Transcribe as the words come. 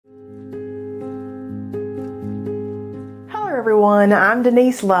everyone, I'm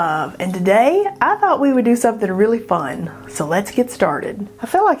Denise Love, and today I thought we would do something really fun, so let's get started. I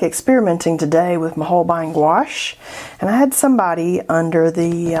feel like experimenting today with my Holbein Gouache, and I had somebody under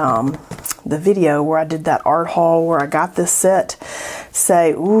the video where I did that art haul where I got this set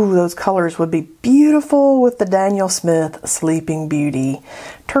say, ooh, those colors would be beautiful with the Daniel Smith Sleeping Beauty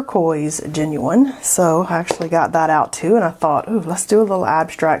turquoise genuine. So I actually got that out too, and I thought, ooh, let's do a little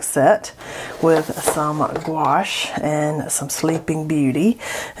abstract set with some gouache and some Sleeping Beauty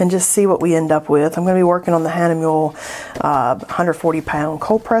and just see what we end up with. I'm going to be working on the Hahnemühle 140-pound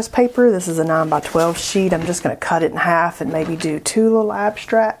cold press paper. This is a 9x12 sheet. I'm just going to cut it in half and maybe do two little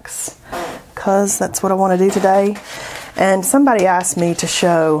abstracts because that's what I want to do today. And somebody asked me to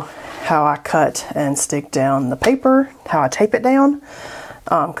show how I cut and stick down the paper, how I tape it down,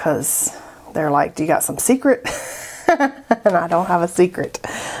 because they're like, do you got some secret? And I don't have a secret,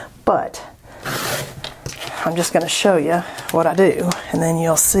 but I'm just going to show you what I do, and then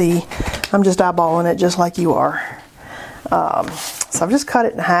you'll see I'm just eyeballing it just like you are. So I've just cut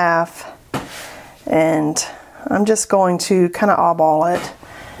it in half, and I'm just going to kind of eyeball it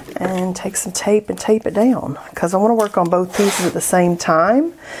and take some tape and tape it down because I want to work on both pieces at the same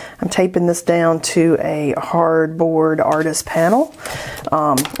time. I'm taping this down to a hardboard artist panel,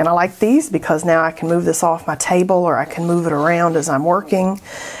 and I like these because now I can move this off my table or I can move it around as I'm working,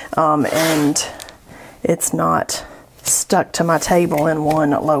 and it's not stuck to my table in one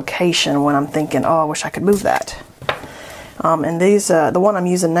location when I'm thinking, oh, I wish I could move that. And these, the one I'm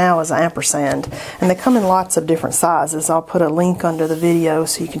using now is an ampersand, and they come in lots of different sizes. I'll put a link under the video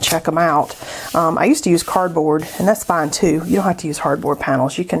so you can check them out. I used to use cardboard, and that's fine too. You don't have to use hardboard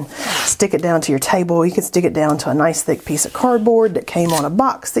panels. You can stick it down to your table. You can stick it down to a nice thick piece of cardboard that came on a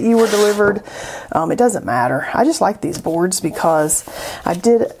box that you were delivered. It doesn't matter. I just like these boards because I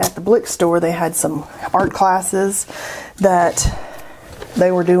did at the Blick store, they had some art classes that they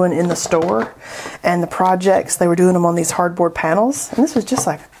were doing in the store, and the projects, they were doing them on these hardboard panels, and this was just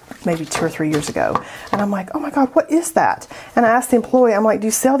like maybe 2 or 3 years ago, and I'm like, oh my god, what is that? And I asked the employee, I'm like, do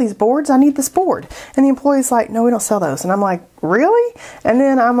you sell these boards? I need this board. And the employee's like, no, we don't sell those. And I'm like, really? And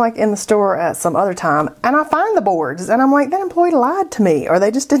then I'm like in the store at some other time, and I find the boards, and I'm like, that employee lied to me, or they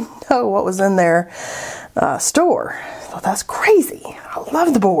just didn't know what was in their store. So that's crazy. I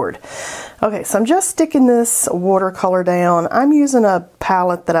love the board. Okay, so I'm just sticking this watercolor down. I'm using a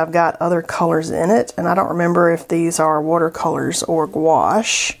palette that I've got other colors in it, and I don't remember if these are watercolors or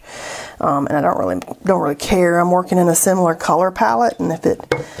gouache, and I don't really care. I'm working in a similar color palette, and if it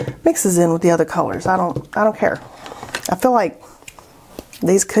mixes in with the other colors, I don't care. I feel like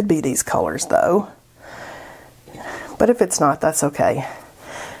these could be these colors though, but if it's not, that's okay.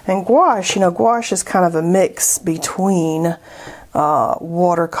 And gouache, you know, gouache is kind of a mix between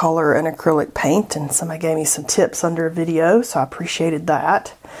watercolor and acrylic paint, and somebody gave me some tips under a video, so I appreciated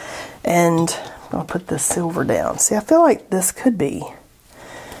that. And I'll put the silver down. See, I feel like this could be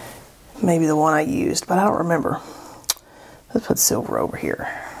maybe the one I used, but I don't remember. Let's put silver over here.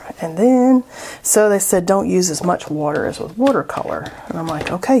 And then, so they said don't use as much water as with watercolor. And I'm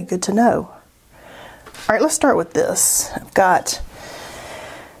like, okay, good to know. All right, let's start with this. I've got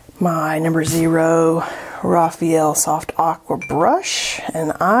my number 0 Raphael Soft Aqua brush,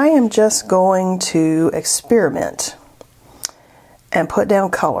 and I am just going to experiment and put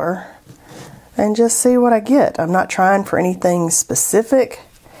down color and just see what I get. I'm not trying for anything specific.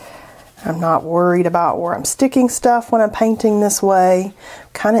 I'm not worried about where I'm sticking stuff when I'm painting this way.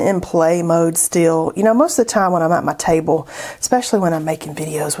 Kind of in play mode still. You know, most of the time when I'm at my table, especially when I'm making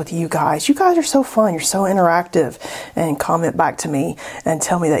videos with you guys are so fun. You're so interactive and comment back to me and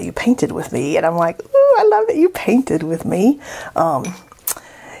tell me that you painted with me. And I'm like, ooh, I love that you painted with me.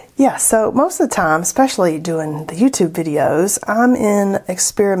 Yeah, so most of the time, especially doing the YouTube videos, I'm in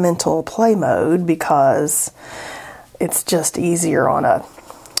experimental play mode because it's just easier on a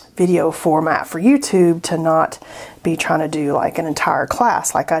video format for YouTube to not be trying to do like an entire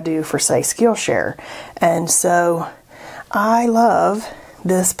class like I do for, say, Skillshare. And so I love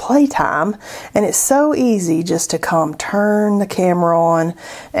this playtime, and it's so easy just to come turn the camera on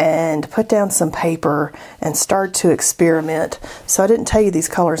and put down some paper and start to experiment. So I didn't tell you these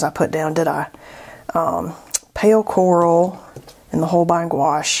colors I put down, did I? Pale coral in the Holbein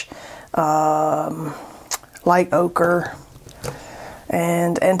Gouache, light ochre,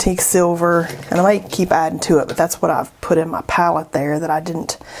 and antique silver, and I might keep adding to it, but that's what I've put in my palette there that I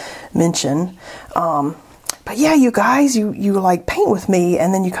didn't mention. But yeah, you guys, you like paint with me,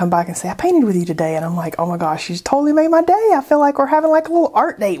 and then you come back and say, I painted with you today, and I'm like, oh my gosh, you totally made my day. I feel like we're having like a little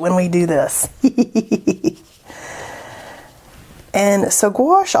art date when we do this. And so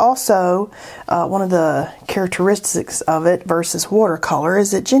gouache also, one of the characteristics of it versus watercolor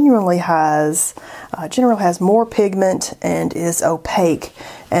is it generally has more pigment and is opaque.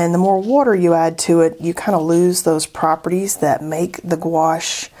 And the more water you add to it, you kind of lose those properties that make the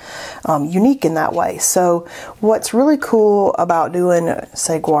gouache unique in that way. So what's really cool about doing,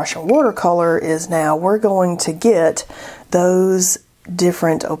 say, gouache and watercolor is now we're going to get those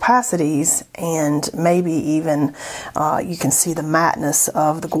different opacities, and maybe even you can see the mateness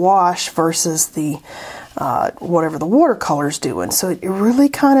of the gouache versus the whatever the watercolor's doing. So it really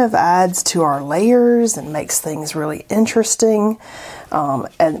kind of adds to our layers and makes things really interesting,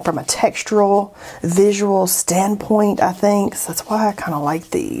 and from a textural visual standpoint, I think. So that's why I kind of like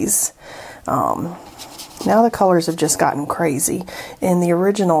these. Now the colors have just gotten crazy. In the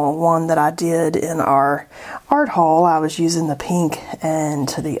original one that I did in our art haul, I was using the pink and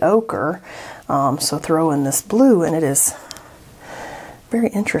the ochre. So throwing this blue in it is very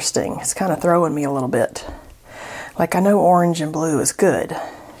interesting. It's kind of throwing me a little bit. Like, I know orange and blue is good.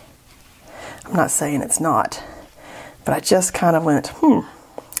 I'm not saying it's not. But I just kind of went,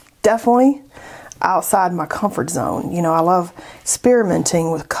 definitely outside my comfort zone. You know, I love experimenting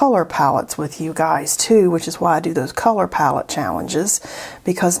with color palettes with you guys too, which is why I do those color palette challenges,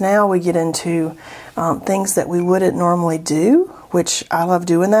 because now we get into things that we wouldn't normally do, which I love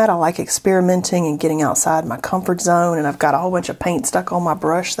doing that. I like experimenting and getting outside my comfort zone, and I've got a whole bunch of paint stuck on my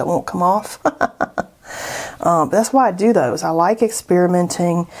brush that won't come off. That's why I do those. I like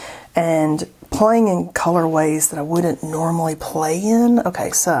experimenting and playing in colorways that I wouldn't normally play in.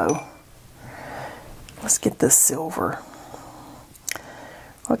 Okay, so let's get this silver.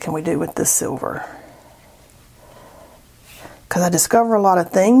 What can we do with this silver? Because I discover a lot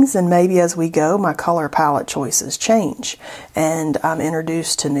of things, and maybe as we go, my color palette choices change. And I'm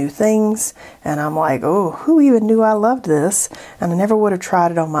introduced to new things, and I'm like, oh, who even knew I loved this? And I never would have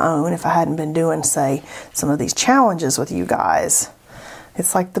tried it on my own if I hadn't been doing, say, some of these challenges with you guys.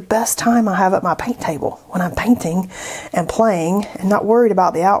 It's like the best time I have at my paint table when I'm painting and playing and not worried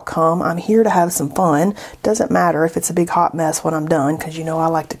about the outcome. I'm here to have some fun. Doesn't matter if it's a big hot mess when I'm done, because you know I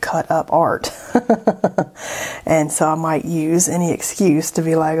like to cut up art. And so I might use any excuse to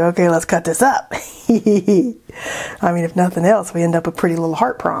be like, okay, let's cut this up. I mean, if nothing else, we end up with pretty little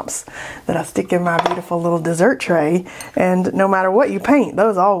heart prompts that I stick in my beautiful little dessert tray. And no matter what you paint,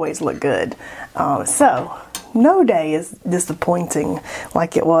 those always look good. So no day is disappointing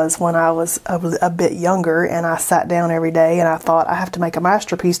like it was when I was a bit younger and I sat down every day and I thought, I have to make a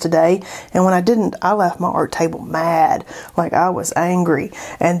masterpiece today. And when I didn't, I left my art table mad. Like, I was angry.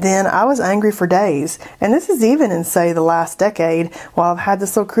 And then I was angry for days. And this is even in, say, the last decade while I've had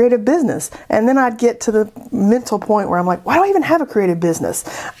this little creative business. And then I'd get to the mental point where I'm like, why do I even have a creative business?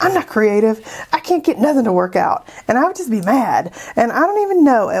 I'm not creative. I can't get nothing to work out. And I would just be mad. And I don't even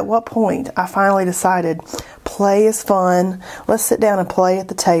know at what point I finally decided, play is fun. Let's sit down and play at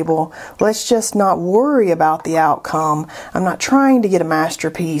the table. Let's just not worry about the outcome. I'm not trying to get a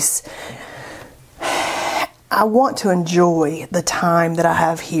masterpiece. I want to enjoy the time that I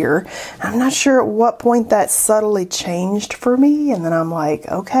have here. I'm not sure at what point that subtly changed for me. And then I'm like,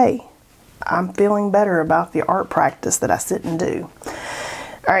 okay, I'm feeling better about the art practice that I sit and do.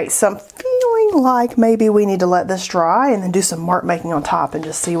 All right, so I'm feeling like maybe we need to let this dry and then do some mark making on top and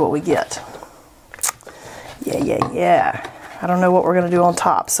just see what we get. Yeah. I don't know what we're going to do on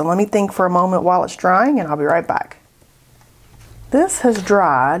top. So let me think for a moment while it's drying, and I'll be right back. This has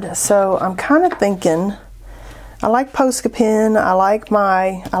dried, so I'm kind of thinking, I like Posca pen, I like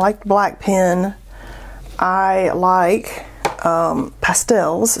the black pen, I like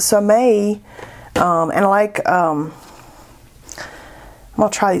pastels, so and I like, I'm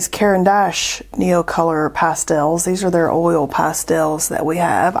going to try these Caran d'Ache Neocolor pastels. These are their oil pastels that we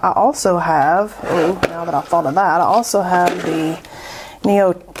have. I also have, now that I thought of that, I also have the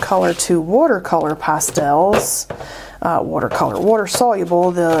Neocolor 2 watercolor pastels. Water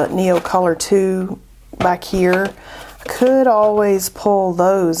soluble, the Neocolor 2 back here. I could always pull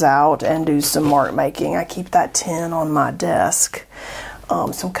those out and do some mark making. I keep that tin on my desk.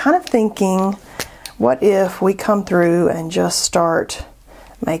 So I'm kind of thinking, what if we come through and just start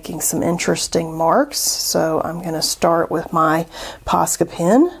making some interesting marks. So I'm going to start with my Posca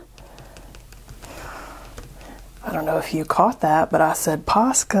pen. I don't know if you caught that, but I said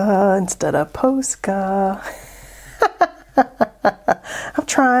Posca instead of Posca. I'm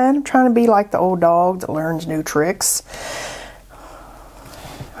trying to be like the old dog that learns new tricks.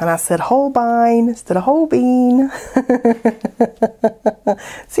 And I said Holbein instead of Holbein.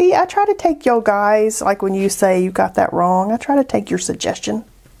 See, I try to take your guys, like when you say you got that wrong, I try to take your suggestion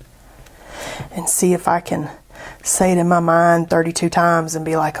and see if I can say it in my mind 32 times and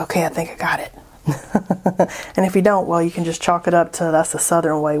be like, okay, I think I got it. And if you don't, well, you can just chalk it up to that's the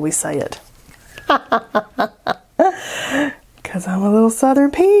Southern way we say it. Because I'm a little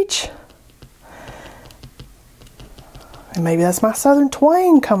Southern peach. And maybe that's my Southern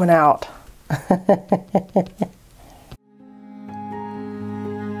twang coming out.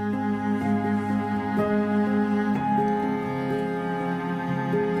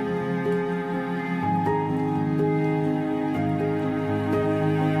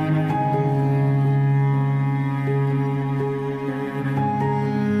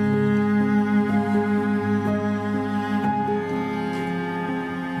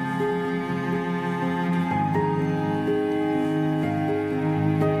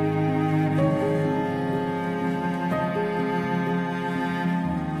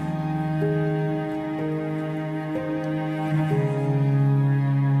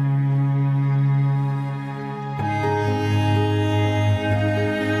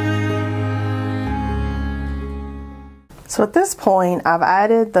 So at this point, I've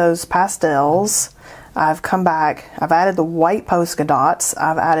added those pastels. I've come back, I've added the white Posca dots.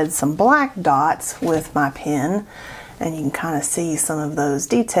 I've added some black dots with my pen, and you can kind of see some of those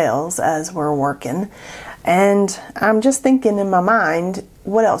details as we're working. And I'm just thinking in my mind,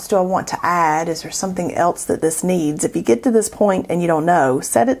 what else do I want to add? Is there something else that this needs? If you get to this point and you don't know,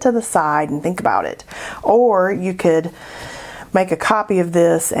 set it to the side and think about it. Or you could make a copy of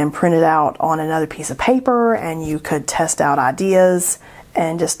this and print it out on another piece of paper, and you could test out ideas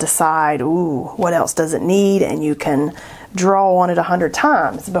and just decide, ooh, what else does it need? And you can draw on it 100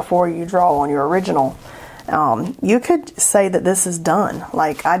 times before you draw on your original. You could say that this is done.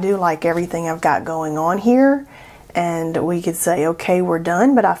 Like, I do like everything I've got going on here, and we could say, okay, we're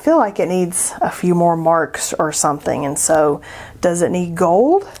done, but I feel like it needs a few more marks or something. And so, does it need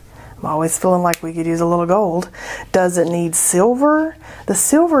gold? I'm always feeling like we could use a little gold. Does it need silver? The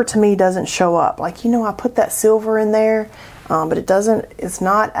silver to me doesn't show up. Like, you know, I put that silver in there, but it's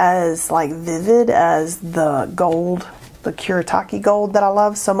not as like vivid as the gold, the Kuretake gold that I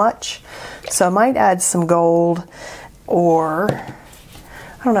love so much. So I might add some gold, or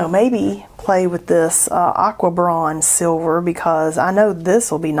I don't know, maybe play with this aqua bronze silver, because I know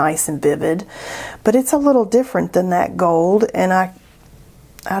this will be nice and vivid, but it's a little different than that gold, and I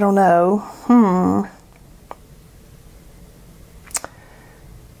don't know.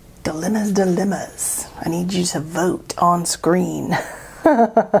 Dilemmas. I need you to vote on screen.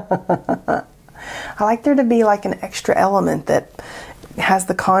 I like there to be like an extra element that has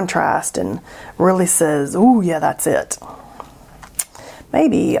the contrast and really says, ooh, yeah, that's it.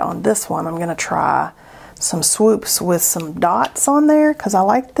 Maybe on this one, I'm going to try some swoops with some dots on there, because I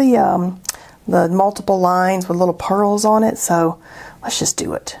like the multiple lines with little pearls on it. So let's just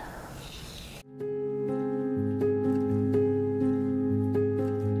do it.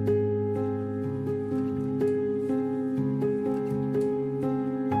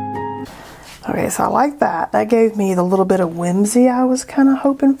 Okay, so I like that. That gave me the little bit of whimsy I was kind of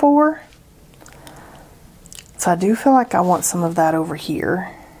hoping for. So I do feel like I want some of that over here.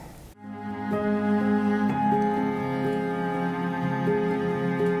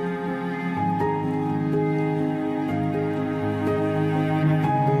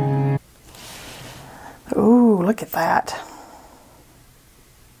 Ooh, look at that.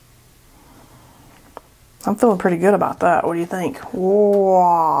 I'm feeling pretty good about that. What do you think?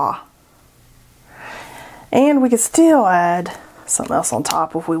 Whoa. And we could still add something else on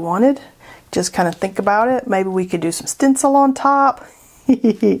top if we wanted. Just kind of think about it. Maybe we could do some stencil on top.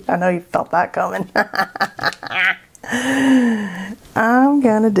 I know you felt that coming. Let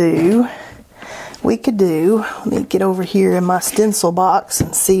me get over here in my stencil box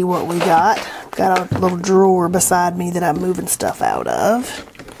and see what we got. I've got a little drawer beside me that I'm moving stuff out of.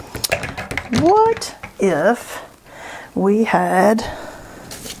 What if we had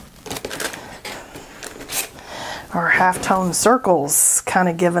our halftone circles kind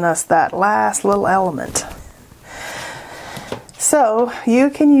of giving us that last little element? So you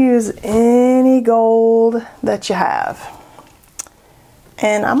can use any gold that you have.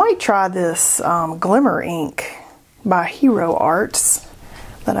 And I might try this glimmer ink by Hero Arts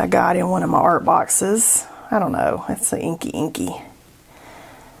that I got in one of my art boxes. I don't know, it's a inky.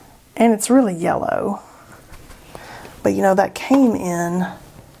 And it's really yellow. But you know, that came in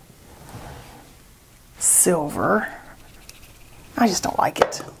silver. I just don't like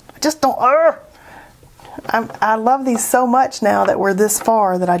it. I just don't. I love these so much now that we're this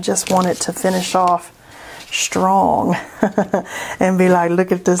far that I just want it to finish off strong and be like,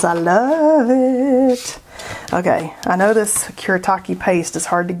 look at this, I love it. Okay, I know this Kuretake paste is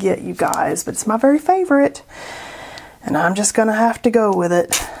hard to get, you guys, but it's my very favorite. And I'm just gonna have to go with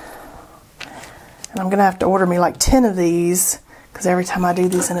it. And I'm gonna have to order me like 10 of these, because every time I do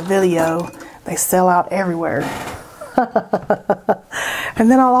these in a video, they sell out everywhere. And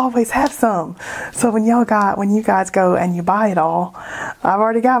then I'll always have some. So when you guys go and you buy it all, I've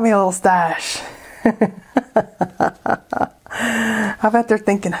already got me a little stash. I bet they're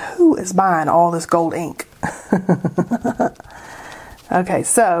thinking, who is buying all this gold ink? Okay,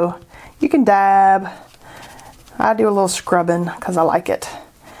 so you can dab. I do a little scrubbing because I like it.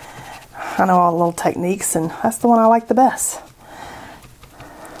 I know all the little techniques, and that's the one I like the best.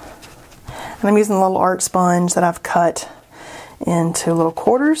 And I'm using a little art sponge that I've cut into little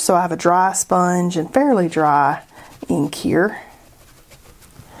quarters, so I have a dry sponge and fairly dry ink here.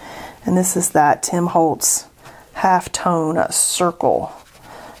 And this is that Tim Holtz halftone circle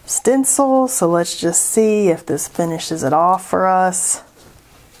stencil, so let's just see if this finishes it off for us.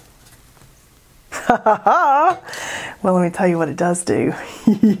 Well, let me tell you what it does do.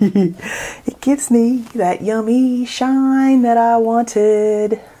 It gives me that yummy shine that I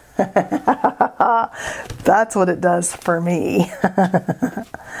wanted. That's what it does for me.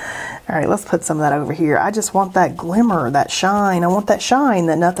 Alright, let's put some of that over here. I just want that glimmer, that shine. I want that shine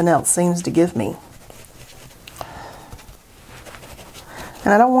that nothing else seems to give me.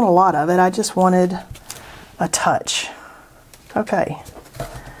 And I don't want a lot of it. I just wanted a touch. Okay.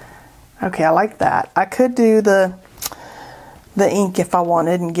 Okay, I like that. I could do the ink if I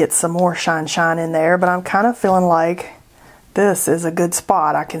wanted and get some more shine in there, but I'm kind of feeling like this is a good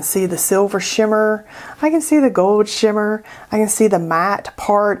spot. I can see the silver shimmer, I can see the gold shimmer, I can see the matte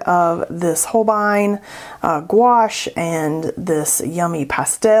part of this Holbein gouache and this yummy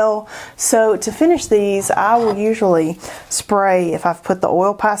pastel. So to finish these, I will usually spray, if I've put the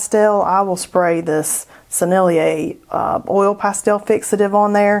oil pastel, I will spray this Sennelier oil pastel fixative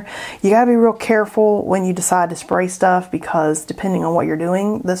on there. You gotta be real careful when you decide to spray stuff, because depending on what you're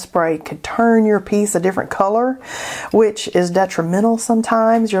doing, this spray could turn your piece a different color, which is detrimental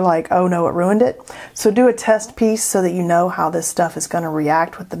sometimes. You're like, oh no, it ruined it. So do a test piece so that you know how this stuff is going to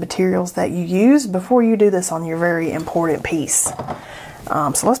react with the materials that you use before you do this on your very important piece.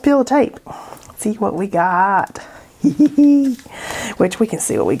 So let's peel the tape. See what we got. Which we can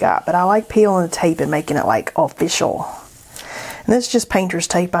see what we got, but I like peeling the tape and making it like official. And this is just painter's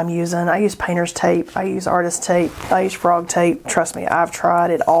tape I'm using. I use painter's tape, I use artist tape, I use frog tape. Trust me, I've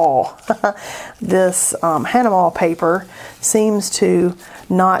tried it all. This Hanamall paper seems to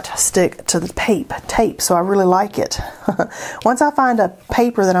not stick to the tape, so I really like it. Once I find a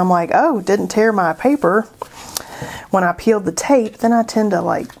paper that I'm like, oh, didn't tear my paper when I peeled the tape, then I tend to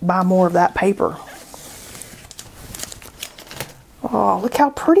like buy more of that paper. Oh, look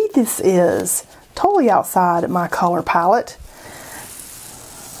how pretty this is. Totally outside my color palette.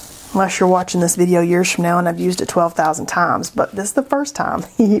 Unless you're watching this video years from now and I've used it 12,000 times. But this is the first time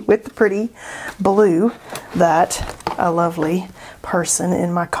with the pretty blue that a lovely person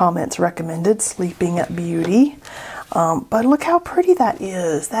in my comments recommended, Sleeping Beauty. But look how pretty that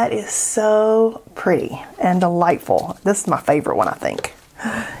is. That is so pretty and delightful. This is my favorite one, I think.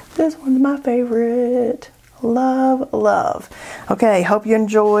 This one's my favorite. Love, love. Okay, hope you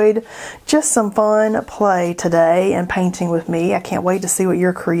enjoyed just some fun play today and painting with me. I can't wait to see what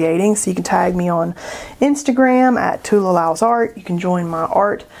you're creating, so you can tag me on Instagram at TulaLausArt. You can join my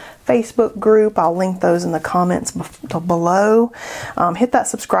art Facebook group. I'll link those in the comments below. Hit that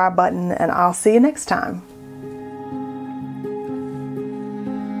subscribe button and I'll see you next time.